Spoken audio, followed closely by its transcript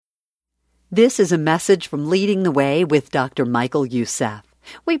This is a message from Leading the Way with Dr. Michael Youssef.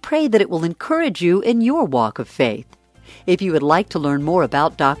 We pray that it will encourage you in your walk of faith. If you would like to learn more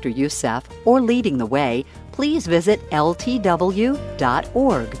about Dr. Youssef or Leading the Way, please visit ltw.org.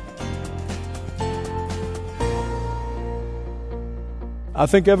 I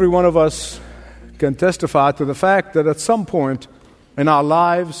think every one of us can testify to the fact that at some point in our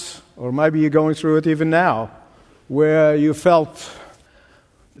lives, or maybe you're going through it even now, where you felt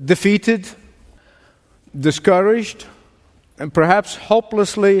defeated, discouraged, and perhaps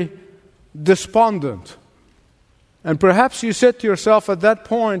hopelessly despondent. And perhaps you said to yourself at that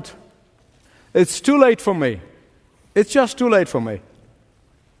point, it's too late for me. It's just too late for me.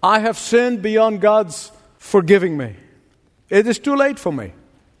 I have sinned beyond God's forgiving me. It is too late for me.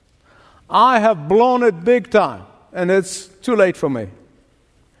 I have blown it big time, and it's too late for me.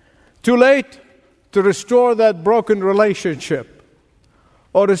 Too late to restore that broken relationship.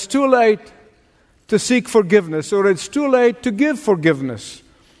 Or it's too late to seek forgiveness, or it's too late to give forgiveness.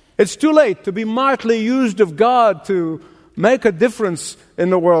 It's too late to be mightily used of God to make a difference in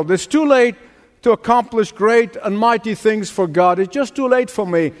the world. It's too late to accomplish great and mighty things for God. It's just too late for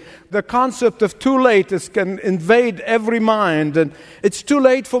me. The concept of too late can invade every mind, and it's too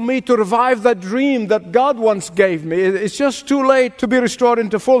late for me to revive that dream that God once gave me. It's just too late to be restored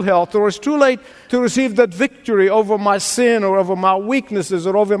into full health, or it's too late to receive that victory over my sin or over my weaknesses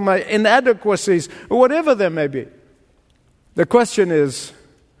or over my inadequacies or whatever there may be. The question is,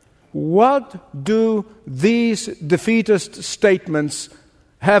 what do these defeatist statements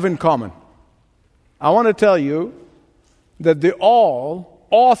have in common? I want to tell you that they're all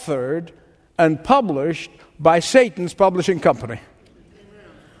authored and published by Satan's publishing company.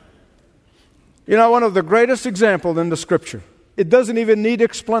 You know, one of the greatest examples in the Scripture, it doesn't even need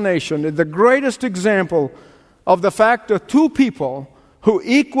explanation. It's the greatest example of the fact of two people who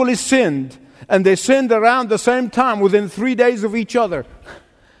equally sinned, and they sinned around the same time within 3 days of each other.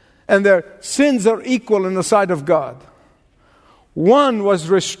 And their sins are equal in the sight of God. One was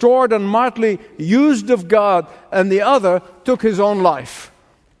restored and mightily used of God, and the other took his own life.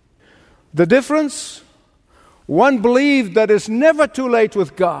 The difference? One believed that it's never too late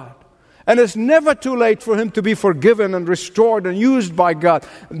with God, and it's never too late for him to be forgiven and restored and used by God.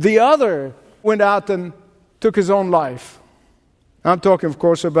 The other went out and took his own life. I'm talking, of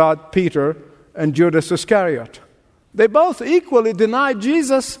course, about Peter and Judas Iscariot. They both equally denied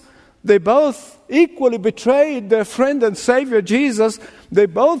Jesus. They both equally betrayed their friend and Savior Jesus. They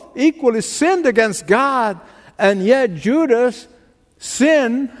both equally sinned against God. And yet Judas'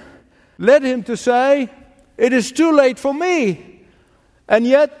 sin led him to say, it is too late for me. And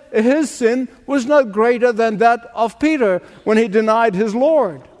yet his sin was not greater than that of Peter when he denied his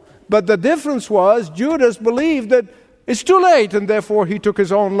Lord. But the difference was Judas believed that it's too late, and therefore he took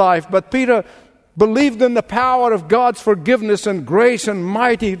his own life. But Peter believed in the power of God's forgiveness and grace and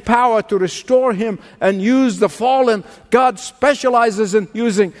mighty power to restore him and use the fallen. God specializes in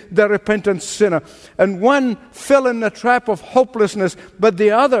using the repentant sinner. And one fell in the trap of hopelessness, but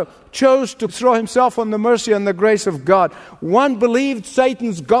the other chose to throw himself on the mercy and the grace of God. One believed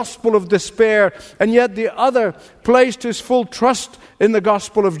Satan's gospel of despair, and yet the other placed his full trust in the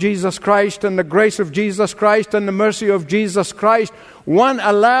gospel of Jesus Christ and the grace of Jesus Christ and the mercy of Jesus Christ. One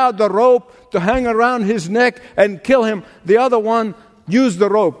allowed the rope to hang around his neck and kill him. The other one used the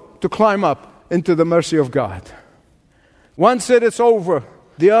rope to climb up into the mercy of God. One said it's over.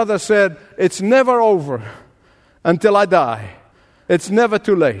 The other said it's never over until I die. It's never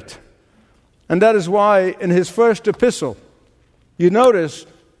too late. And that is why in his first epistle, you notice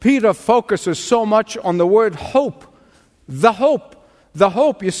Peter focuses so much on the word hope. The hope. The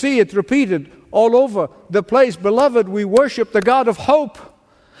hope. You see it repeated all over the place. Beloved, we worship the God of hope.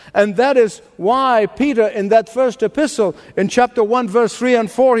 And that is why Peter, in that first epistle, in chapter 1, verse 3 and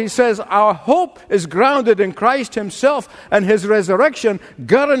 4, he says, our hope is grounded in Christ himself, and his resurrection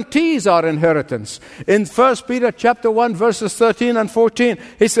guarantees our inheritance. In 1 Peter chapter 1, verses 13 and 14,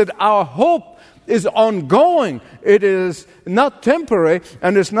 he said, our hope is ongoing. It is not temporary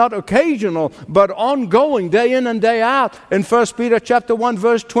and it's not occasional, but ongoing, day in and day out. In 1 Peter chapter 1,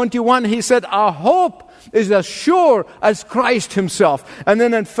 verse 21, he said, our hope is as sure as Christ himself. And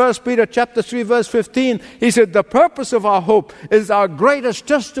then in 1 Peter chapter 3, verse 15, he said, the purpose of our hope is our greatest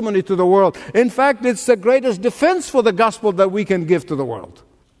testimony to the world. In fact, it's the greatest defense for the gospel that we can give to the world.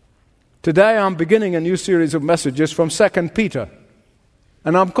 Today, I'm beginning a new series of messages from 2 Peter.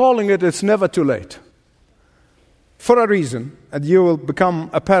 And I'm calling it, It's Never Too Late. For a reason, and you will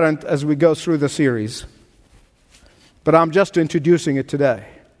become apparent as we go through the series. But I'm just introducing it today.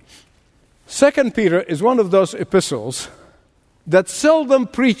 2 Peter is one of those epistles that's seldom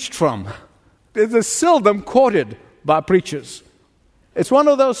preached from. It is seldom quoted by preachers. It's one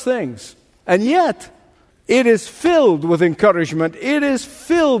of those things. And yet, it is filled with encouragement. It is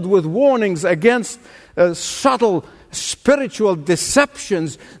filled with warnings against subtle spiritual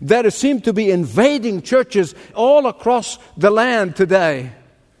deceptions that seem to be invading churches all across the land today.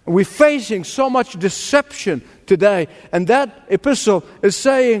 We're facing so much deception today. And that epistle is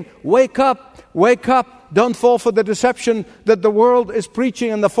saying, wake up, don't fall for the deception that the world is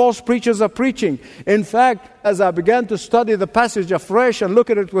preaching and the false preachers are preaching. In fact, as I began to study the passage afresh and look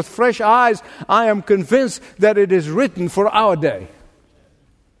at it with fresh eyes, I am convinced that it is written for our day.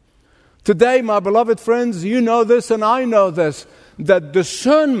 Today, my beloved friends, you know this and I know this, that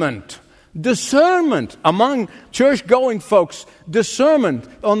discernment among church-going folks, discernment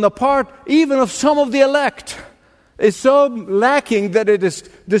on the part even of some of the elect, is so lacking that it is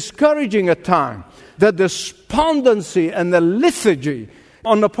discouraging at times. The despondency and the lethargy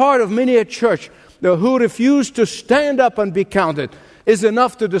on the part of many a church who refuse to stand up and be counted is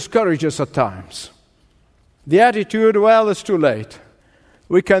enough to discourage us at times. The attitude, well, it's too late.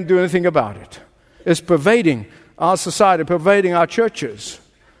 We can't do anything about it. It's pervading our society, pervading our churches.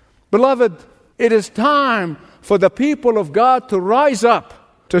 Beloved, it is time for the people of God to rise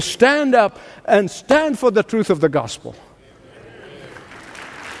up, to stand up and stand for the truth of the gospel.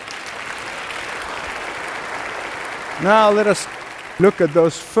 Now let us look at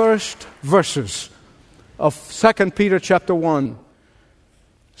those first verses of 2 Peter chapter 1.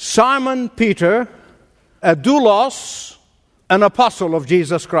 Simon Peter, a doulos, an apostle of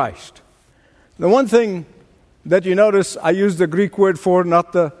Jesus Christ. The one thing that you notice, I use the Greek word for,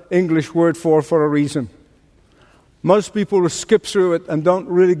 not the English word for a reason. Most people will skip through it and don't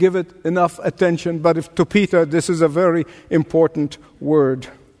really give it enough attention, but to Peter, this is a very important word.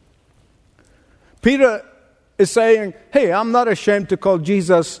 Peter is saying, hey, I'm not ashamed to call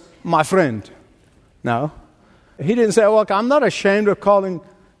Jesus my friend. No. He didn't say, well, I'm not ashamed of calling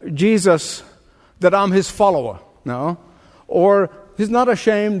Jesus that I'm his follower. No. Or he's not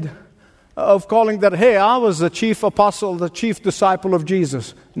ashamed of calling that, hey, I was the chief apostle, the chief disciple of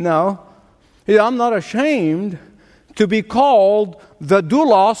Jesus. No. I'm not ashamed to be called the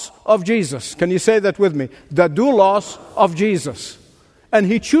doulos of Jesus. Can you say that with me? The doulos of Jesus. And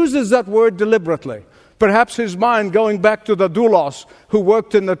he chooses that word deliberately. Perhaps his mind going back to the doulos who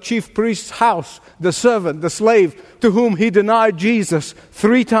worked in the chief priest's house, the servant, the slave, to whom he denied Jesus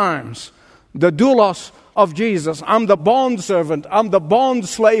 3 times. The doulos of Jesus. I'm the bond servant. I'm the bond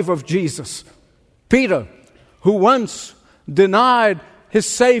slave of Jesus. Peter, who once denied his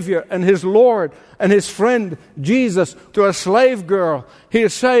Savior and his Lord and his friend Jesus to a slave girl, he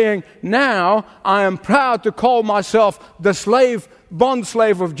is saying, now I am proud to call myself the bond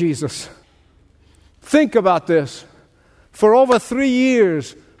slave of Jesus. Think about this. For over 3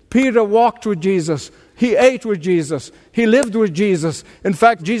 years, Peter walked with Jesus. He ate with Jesus. He lived with Jesus. In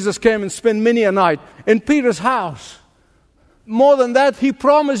fact, Jesus came and spent many a night in Peter's house. More than that, he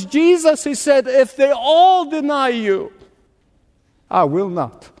promised Jesus, he said, if they all deny you, I will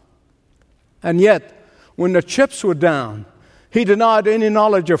not. And yet, when the chips were down, he denied any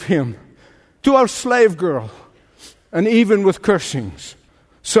knowledge of him to our slave girl, and even with cursings.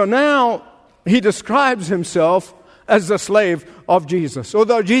 So now, he describes himself as the slave of Jesus.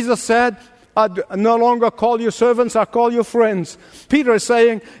 Although Jesus said, I no longer call you servants, I call you friends. Peter is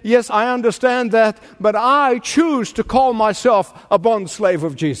saying, yes, I understand that, but I choose to call myself a bond slave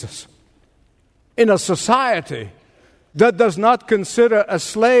of Jesus. In a society that does not consider a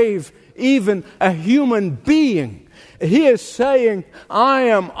slave even a human being, he is saying, I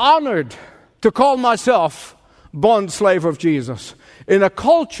am honored to call myself bond slave of Jesus. In a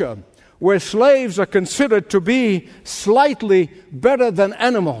culture where slaves are considered to be slightly better than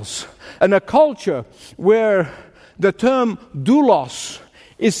animals, and a culture where the term doulos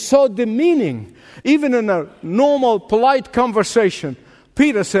is so demeaning, even in a normal, polite conversation,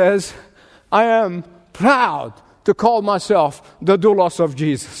 Peter says, I am proud to call myself the doulos of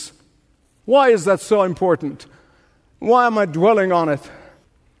Jesus. Why is that so important? Why am I dwelling on it?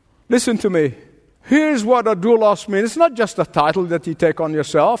 Listen to me. Here's what a doulos means. It's not just a title that you take on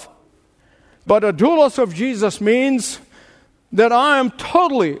yourself. But a doulos of Jesus means that I am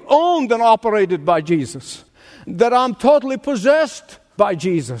totally owned and operated by Jesus. That I'm totally possessed by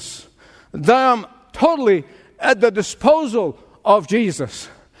Jesus. That I'm totally at the disposal of Jesus.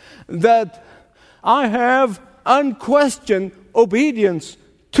 That I have unquestioned obedience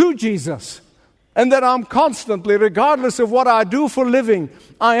to Jesus. And that I'm constantly, regardless of what I do for living,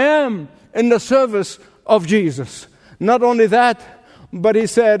 I am in the service of Jesus. Not only that, but he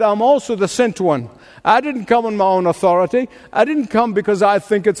said, I'm also the sent one. I didn't come on my own authority. I didn't come because I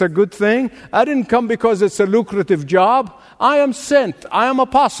think it's a good thing. I didn't come because it's a lucrative job. I am sent. I am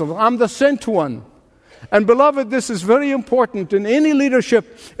apostle. I'm the sent one. And beloved, this is very important in any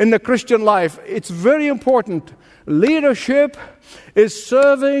leadership in the Christian life. It's very important. Leadership is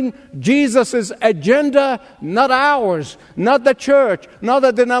serving Jesus' agenda, not ours, not the church, not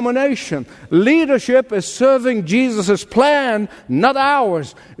the denomination. Leadership is serving Jesus' plan, not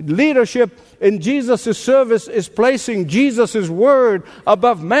ours. Leadership in Jesus' service is placing Jesus' word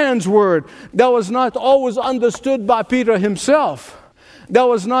above man's word. That was not always understood by Peter himself. That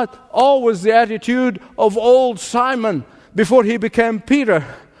was not always the attitude of old Simon before he became Peter.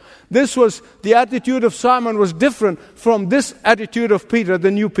 This was, the attitude of Simon was different from this attitude of Peter,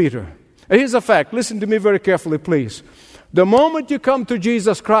 the new Peter. And here's a fact. Listen to me very carefully, please. The moment you come to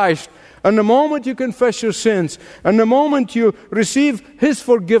Jesus Christ, and the moment you confess your sins, and the moment you receive His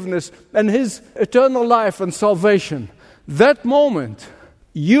forgiveness and His eternal life and salvation, that moment,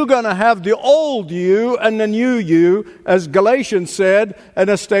 you're going to have the old you and the new you, as Galatians said, in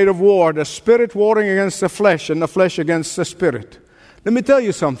a state of war. The spirit warring against the flesh and the flesh against the spirit. Let me tell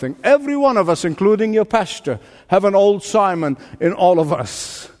you something. Every one of us, including your pastor, have an old Simon in all of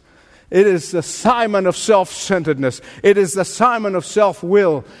us. It is the Simon of self-centeredness. It is the Simon of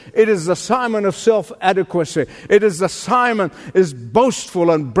self-will. It is the Simon of self-adequacy. It is the Simon is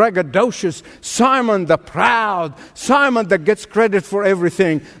boastful and braggadocious. Simon the proud. Simon that gets credit for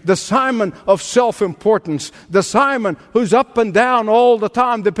everything. The Simon of self-importance. The Simon who's up and down all the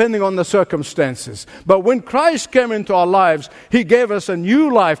time depending on the circumstances. But when Christ came into our lives, He gave us a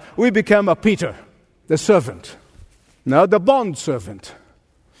new life. We became a Peter, the servant. Now the bond servant.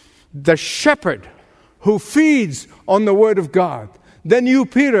 The shepherd who feeds on the Word of God. Then you,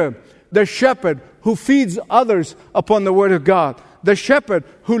 Peter, the shepherd who feeds others upon the Word of God. The shepherd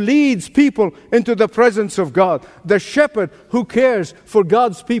who leads people into the presence of God. The shepherd who cares for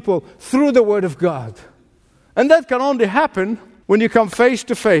God's people through the Word of God. And that can only happen when you come face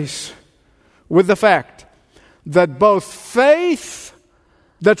to face with the fact that both faith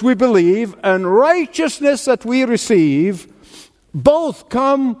that we believe and righteousness that we receive both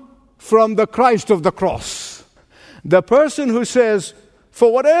come from the Christ of the cross. The person who says,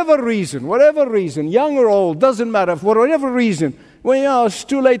 for whatever reason, young or old, doesn't matter, for whatever reason, well, it's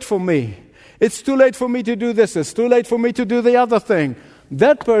too late for me. It's too late for me to do this. It's too late for me to do the other thing.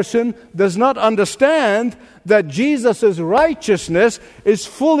 That person does not understand that Jesus' righteousness is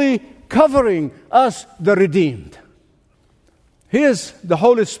fully covering us, the redeemed. Here's the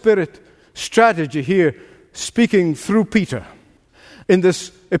Holy Spirit strategy here, speaking through Peter. In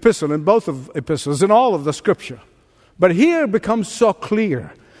this epistle, in both of epistles, in all of the Scripture. But here it becomes so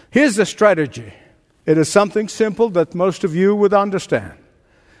clear. Here's the strategy. It is something simple that most of you would understand.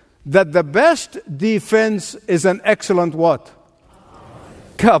 That the best defense is an excellent what?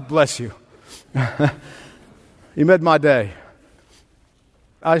 God bless you. You made my day.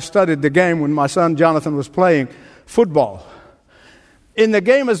 I studied the game when my son Jonathan was playing football. In the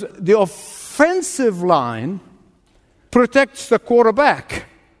game, as the offensive line protects the quarterback.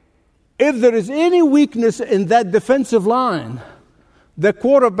 If there is any weakness in that defensive line, the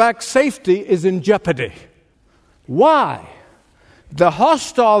quarterback's safety is in jeopardy. Why? The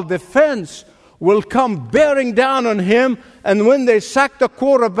hostile defense will come bearing down on him, and when they sack the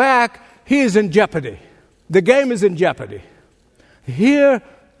quarterback, he is in jeopardy. The game is in jeopardy. Here,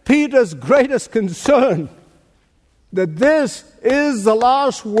 Peter's greatest concern, that this is the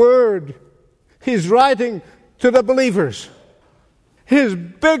last word. He's writing to the believers. His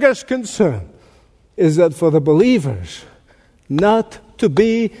biggest concern is that for the believers not to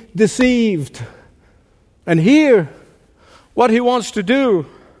be deceived. And here, what he wants to do,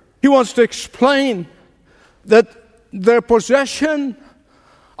 he wants to explain that their possession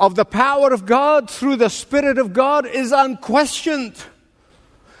of the power of God through the Spirit of God is unquestioned.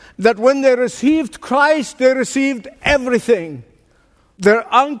 That when they received Christ, they received everything. Their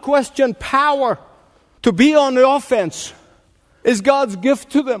unquestioned power to be on the offense is God's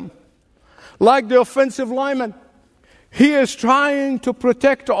gift to them. Like the offensive lineman, He is trying to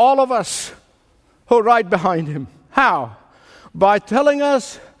protect all of us who are right behind Him. How? By telling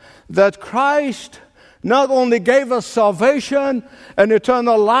us that Christ not only gave us salvation and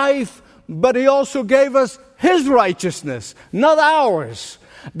eternal life, but He also gave us His righteousness, not ours.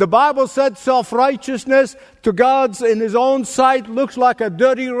 The Bible said self-righteousness to God's in His own sight looks like a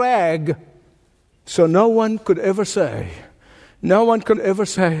dirty rag. So no one could ever say,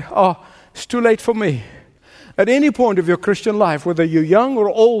 oh, it's too late for me. At any point of your Christian life, whether you're young or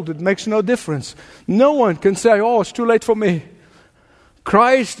old, it makes no difference. No one can say, oh, it's too late for me.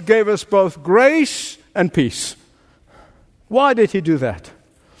 Christ gave us both grace and peace. Why did He do that?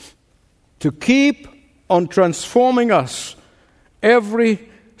 To keep on transforming us every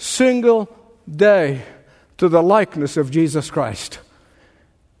single day to the likeness of Jesus Christ.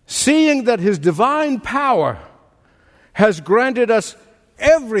 Seeing that His divine power has granted us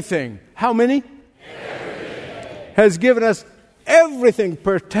everything. How many? Everything. Has given us everything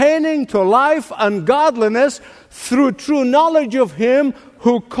pertaining to life and godliness through true knowledge of Him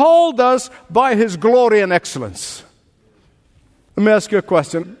who called us by His glory and excellence. Let me ask you a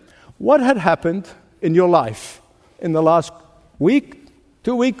question. What had happened in your life in the last week,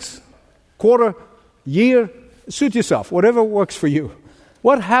 2 weeks, quarter, year? Suit yourself, whatever works for you.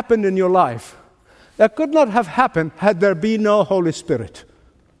 What happened in your life that could not have happened had there been no Holy Spirit?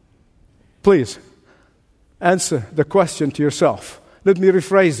 Please, answer the question to yourself. Let me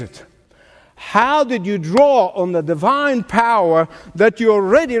rephrase it. How did you draw on the divine power that you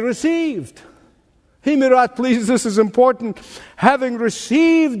already received? Hear me right, please, this is important. Having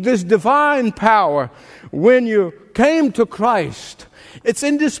received this divine power when you came to Christ, it's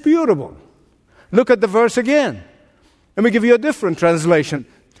indisputable. Look at the verse again. Let me give you a different translation.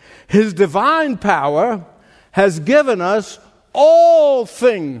 His divine power has given us all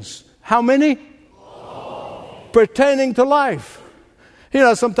things. How many? All. Pertaining to life. You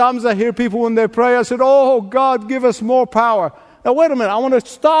know, sometimes I hear people when they pray, I said, oh, God, give us more power. Now, wait a minute, I want to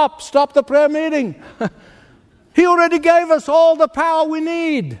stop the prayer meeting. He already gave us all the power we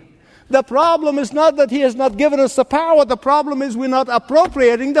need. The problem is not that He has not given us the power. The problem is we're not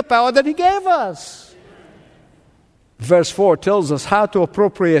appropriating the power that He gave us. Verse 4 tells us how to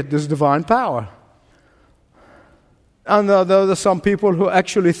appropriate this divine power. And there are some people who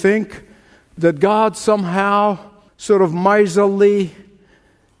actually think that God somehow sort of miserly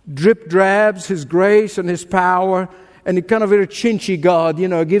drip drabs His grace and His power, and He kind of very chinchy God,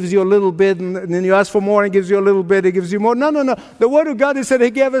 gives you a little bit, and then you ask for more, and He gives you a little bit, He gives you more. No. The Word of God, He said He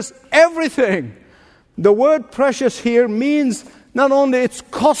gave us everything. The word precious here means not only it's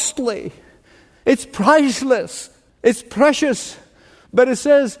costly, it's priceless, it's precious, but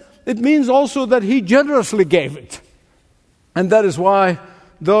it means also that He generously gave it. And that is why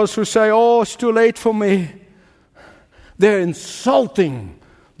those who say, oh, it's too late for me, they're insulting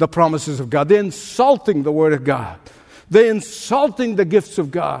the promises of God. They're insulting the Word of God. They're insulting the gifts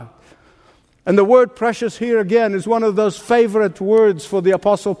of God. And the word precious here again is one of those favorite words for the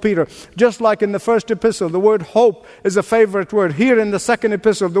Apostle Peter. Just like in the first epistle, the word hope is a favorite word. Here in the second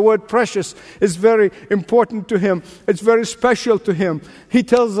epistle, the word precious is very important to him. It's very special to him. He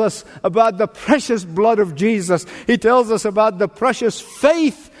tells us about the precious blood of Jesus. He tells us about the precious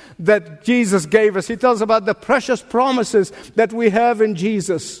faith that Jesus gave us. He tells us about the precious promises that we have in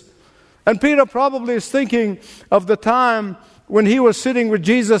Jesus. And Peter probably is thinking of the time when he was sitting with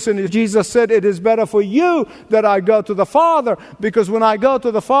Jesus, and Jesus said, it is better for you that I go to the Father, because when I go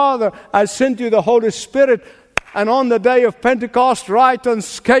to the Father, I send you the Holy Spirit. And on the day of Pentecost, right on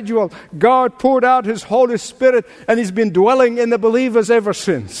schedule, God poured out His Holy Spirit, and He's been dwelling in the believers ever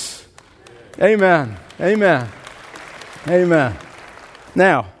since. Amen. Amen. Amen.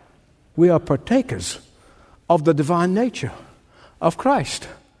 Now, we are partakers of the divine nature of Christ,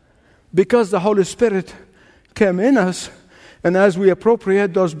 because the Holy Spirit came in us. And as we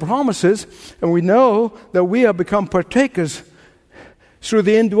appropriate those promises, and we know that we have become partakers through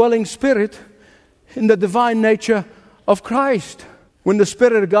the indwelling Spirit in the divine nature of Christ, when the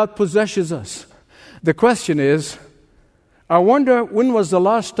Spirit of God possesses us. The question is, I wonder, when was the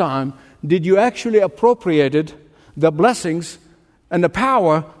last time did you actually appropriated the blessings and the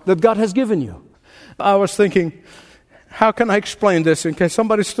power that God has given you? I was thinking, how can I explain this? In case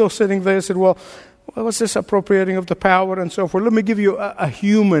somebody's still sitting there and said, well, what's this appropriating of the power and so forth? Let me give you a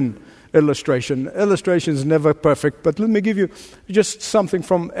human illustration. Illustration is never perfect, but let me give you just something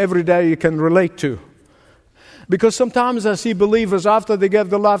from every day you can relate to. Because sometimes I see believers after they give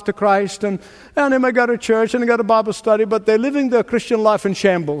their life to Christ, and they may go to church and they go to Bible study, but they're living their Christian life in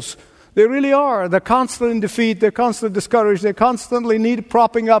shambles. They really are. They're constantly in defeat. They're constantly discouraged. They constantly need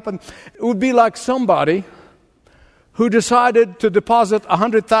propping up. And it would be like somebody who decided to deposit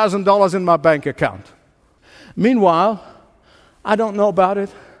 $100,000 in my bank account. Meanwhile, I don't know about it.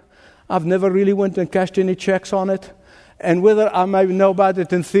 I've never really went and cashed any checks on it. And whether I may know about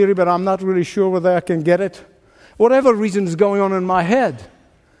it in theory, but I'm not really sure whether I can get it. Whatever reason is going on in my head,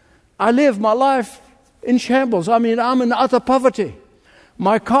 I live my life in shambles. I'm in utter poverty.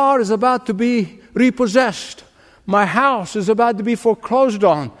 My car is about to be repossessed. My house is about to be foreclosed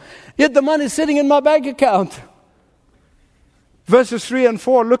on. Yet the money is sitting in my bank account. Verses 3 and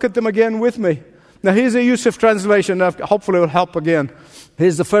 4, look at them again with me. Now here's a Youssef translation. Hopefully it will help again.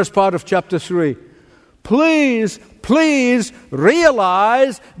 Here's the first part of chapter 3. Please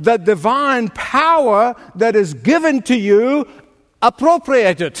realize that divine power that is given to you,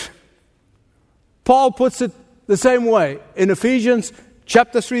 appropriate it. Paul puts it the same way in Ephesians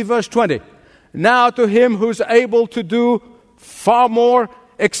chapter 3 verse 20. Now to him who's able to do far more,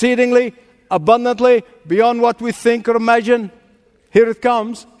 exceedingly, abundantly, beyond what we think or imagine. Here it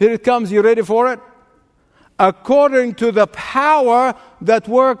comes. You ready for it? According to the power that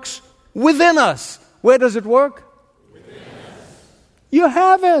works within us. Where does it work? Within us. You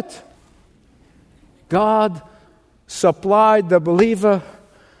have it. God supplied the believer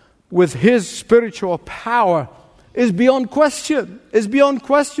with His spiritual power is beyond question. It's beyond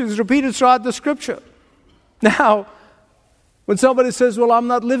question. It's repeated throughout the Scripture. Now, when somebody says, well, I'm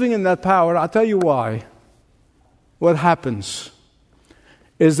not living in that power, I'll tell you why. What happens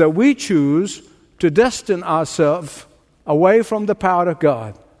is that we choose to destine ourselves away from the power of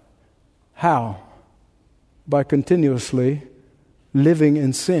God. How? By continuously living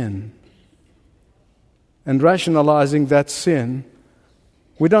in sin and rationalizing that sin.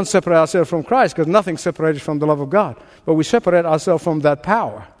 We don't separate ourselves from Christ because nothing's separated from the love of God. But we separate ourselves from that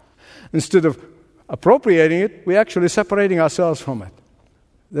power. Instead of appropriating it, we're actually separating ourselves from it.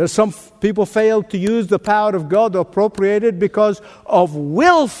 There's some people fail to use the power of God to appropriate it because of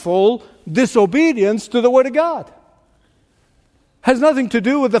willful disobedience to the Word of God. Has nothing to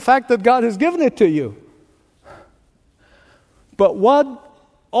do with the fact that God has given it to you. But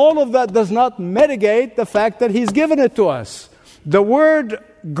all of that does not mitigate the fact that He's given it to us. The word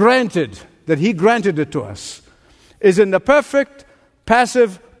granted, that He granted it to us, is in the perfect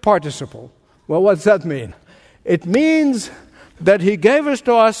passive participle. Well, what does that mean? It means that He gave us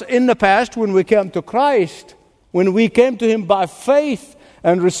to us in the past when we came to Christ, when we came to Him by faith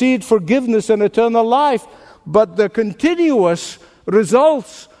and received forgiveness and eternal life. But the continuous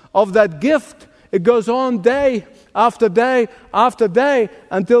results of that gift, it goes on day after day after day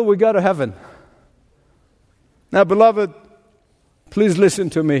until we go to heaven. Now, beloved, please listen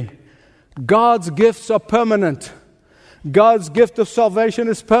to me. God's gifts are permanent. God's gift of salvation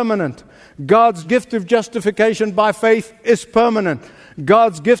is permanent. God's gift of justification by faith is permanent.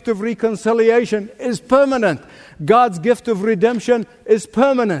 God's gift of reconciliation is permanent. God's gift of redemption is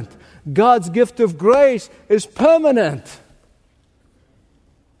permanent. God's gift of grace is permanent.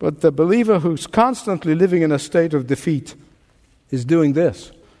 But the believer who's constantly living in a state of defeat is doing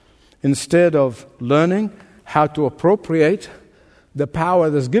this. Instead of learning how to appropriate the power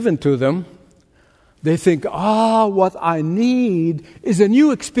that's given to them, they think, what I need is a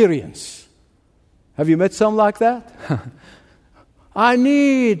new experience. Have you met some like that? I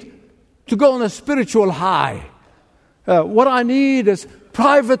need to go on a spiritual high. What I need is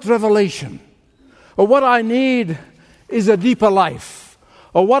private revelation. Or what I need is a deeper life.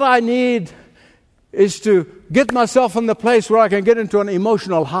 Or what I need is to get myself in the place where I can get into an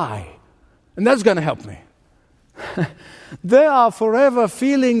emotional high. And that's going to help me. They are forever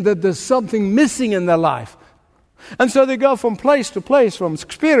feeling that there's something missing in their life. And so they go from place to place, from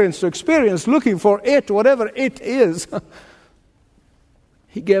experience to experience, looking for it, whatever it is.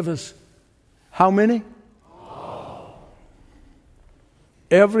 He gave us how many?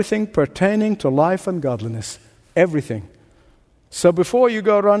 Everything pertaining to life and godliness. Everything. So before you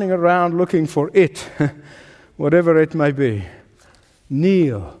go running around looking for it, whatever it may be,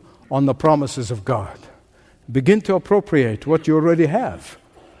 kneel on the promises of God. Begin to appropriate what you already have.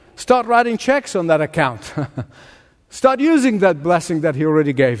 Start writing checks on that account. Start using that blessing that He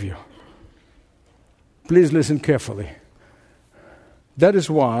already gave you. Please listen carefully. That is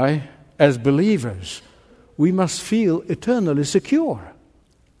why, as believers, we must feel eternally secure.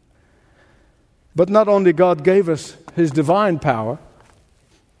 But not only God gave us His divine power,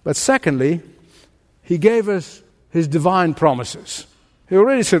 but secondly, He gave us His divine promises. He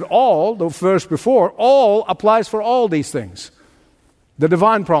already said all, the verse before, all applies for all these things. The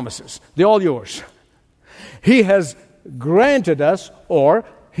divine promises, they're all yours. He has granted us, or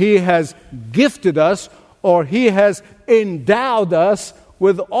He has gifted us, or He has endowed us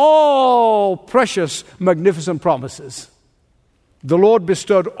with all precious, magnificent promises. The Lord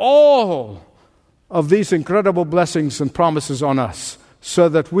bestowed all of these incredible blessings and promises on us so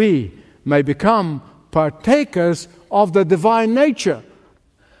that we may become partakers of the divine nature.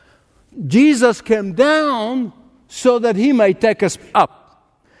 Jesus came down so that He may take us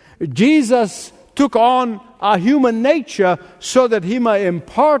up. Jesus took on our human nature so that He may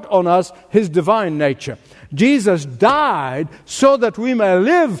impart on us His divine nature. Jesus died so that we may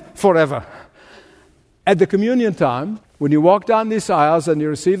live forever. At the communion time, when you walk down these aisles and you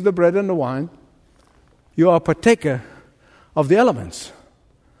receive the bread and the wine, You are a partaker of the elements.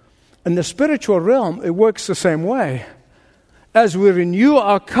 In the spiritual realm, it works the same way. As we renew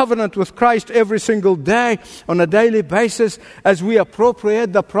our covenant with Christ every single day, on a daily basis, as we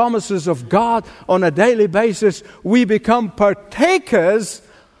appropriate the promises of God on a daily basis, we become partakers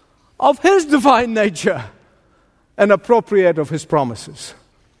of His divine nature and appropriate of His promises.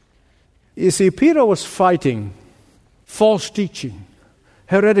 You see, Peter was fighting false teaching,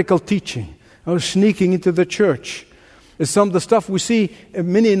 heretical teaching, or sneaking into the church. It's some of the stuff we see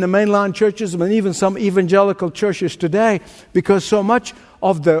many in the mainline churches and even some evangelical churches today, because so much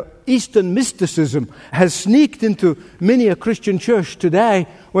of the Eastern mysticism has sneaked into many a Christian church today,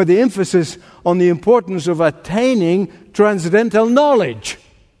 where the emphasis on the importance of attaining transcendental knowledge.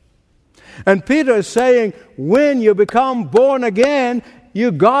 And Peter is saying, when you become born again,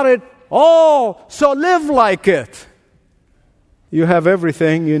 you got it all, so live like it. You have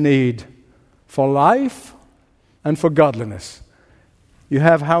everything you need for life and for godliness. You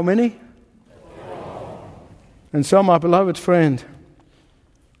have how many? And so, my beloved friend,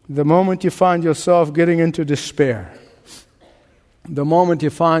 the moment you find yourself getting into despair, the moment you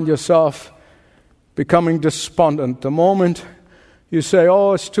find yourself becoming despondent, the moment you say,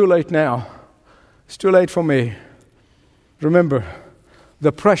 oh, it's too late now, it's too late for me, remember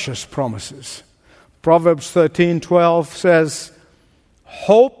the precious promises. Proverbs 13:12 says,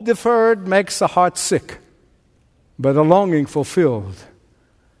 hope deferred makes the heart sick, but a longing fulfilled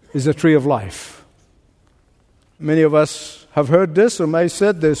is a tree of life. Many of us have heard this or may have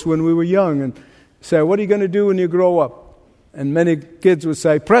said this when we were young and say, what are you going to do when you grow up? And many kids would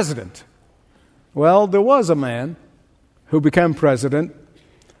say, president. Well, there was a man who became president,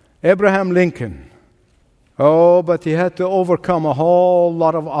 Abraham Lincoln. Oh, but he had to overcome a whole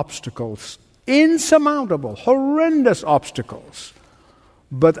lot of obstacles, insurmountable, horrendous obstacles.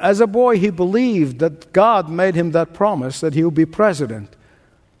 But as a boy, he believed that God made him that promise that he would be president.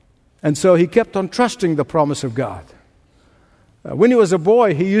 And so he kept on trusting the promise of God. When he was a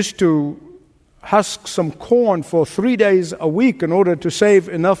boy, he used to husk some corn for 3 days a week in order to save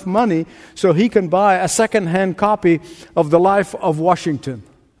enough money so he can buy a second-hand copy of The Life of Washington.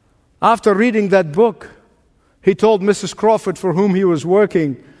 After reading that book, he told Mrs. Crawford, for whom he was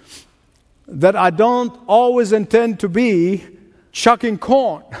working, that I don't always intend to be shucking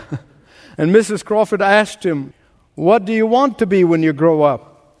corn. And Mrs. Crawford asked him, what do you want to be when you grow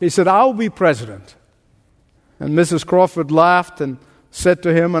up? He said, I'll be president. And Mrs. Crawford laughed and said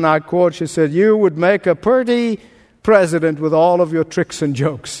to him, and I quote, she said, you would make a pretty president with all of your tricks and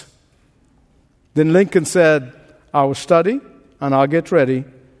jokes. Then Lincoln said, I will study and I'll get ready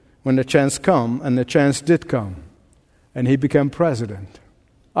when the chance comes, and the chance did come. And he became president.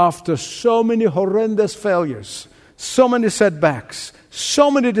 After so many horrendous failures, so many setbacks,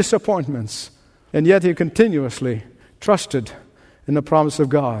 so many disappointments, and yet he continuously trusted in the promise of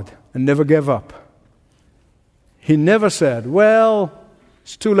God and never gave up. He never said, well,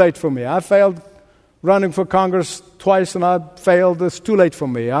 it's too late for me. I failed running for Congress twice and I failed. It's too late for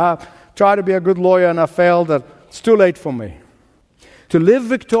me. I tried to be a good lawyer and I failed. It's too late for me. To live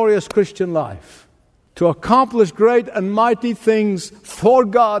victorious Christian life, to accomplish great and mighty things for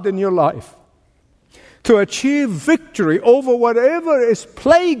God in your life, to achieve victory over whatever is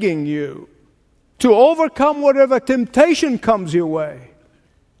plaguing you, to overcome whatever temptation comes your way,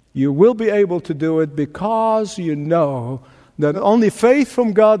 you will be able to do it because you know that only faith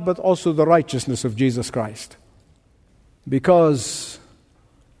from God, but also the righteousness of Jesus Christ. Because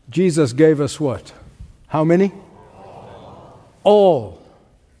Jesus gave us what? How many? All.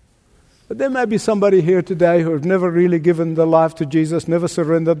 But there may be somebody here today who has never really given their life to Jesus, never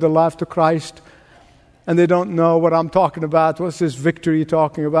surrendered their life to Christ, and they don't know what I'm talking about. What's this victory you're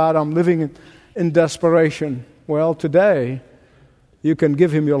talking about? I'm living in desperation. Well, today, you can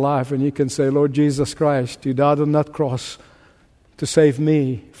give Him your life and you can say, Lord Jesus Christ, you died on that cross to save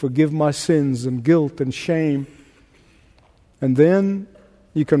me, forgive my sins and guilt and shame. And then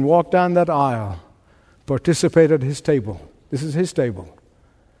you can walk down that aisle, participate at His table. This is His table.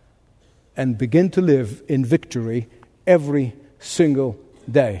 And begin to live in victory every single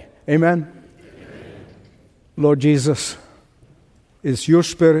day. Amen? Lord Jesus, it's your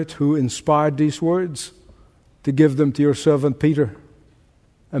Spirit who inspired these words to give them to your servant Peter,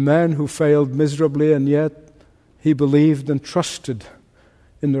 a man who failed miserably, and yet he believed and trusted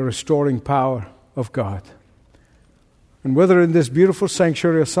in the restoring power of God. And whether in this beautiful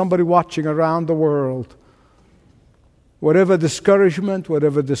sanctuary or somebody watching around the world, whatever discouragement,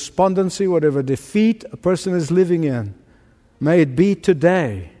 whatever despondency, whatever defeat a person is living in, may it be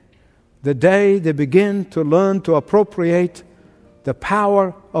today the day they begin to learn to appropriate the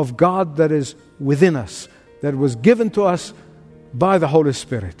power of God that is within us, that was given to us by the Holy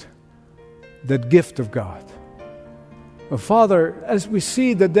Spirit, that gift of God. Father, as we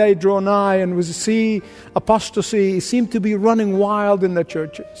see the day draw nigh and we see apostasy seem to be running wild in the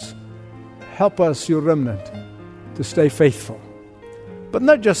churches, help us, your remnant, to stay faithful. But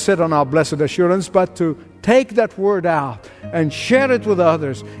not just sit on our blessed assurance, but to take that word out and share it with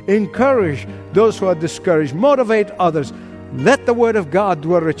others. Encourage those who are discouraged. Motivate others. Let the word of God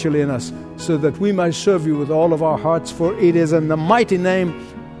dwell richly in us so that we may serve you with all of our hearts. For it is in the mighty name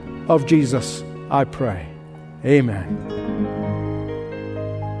of Jesus I pray. Amen.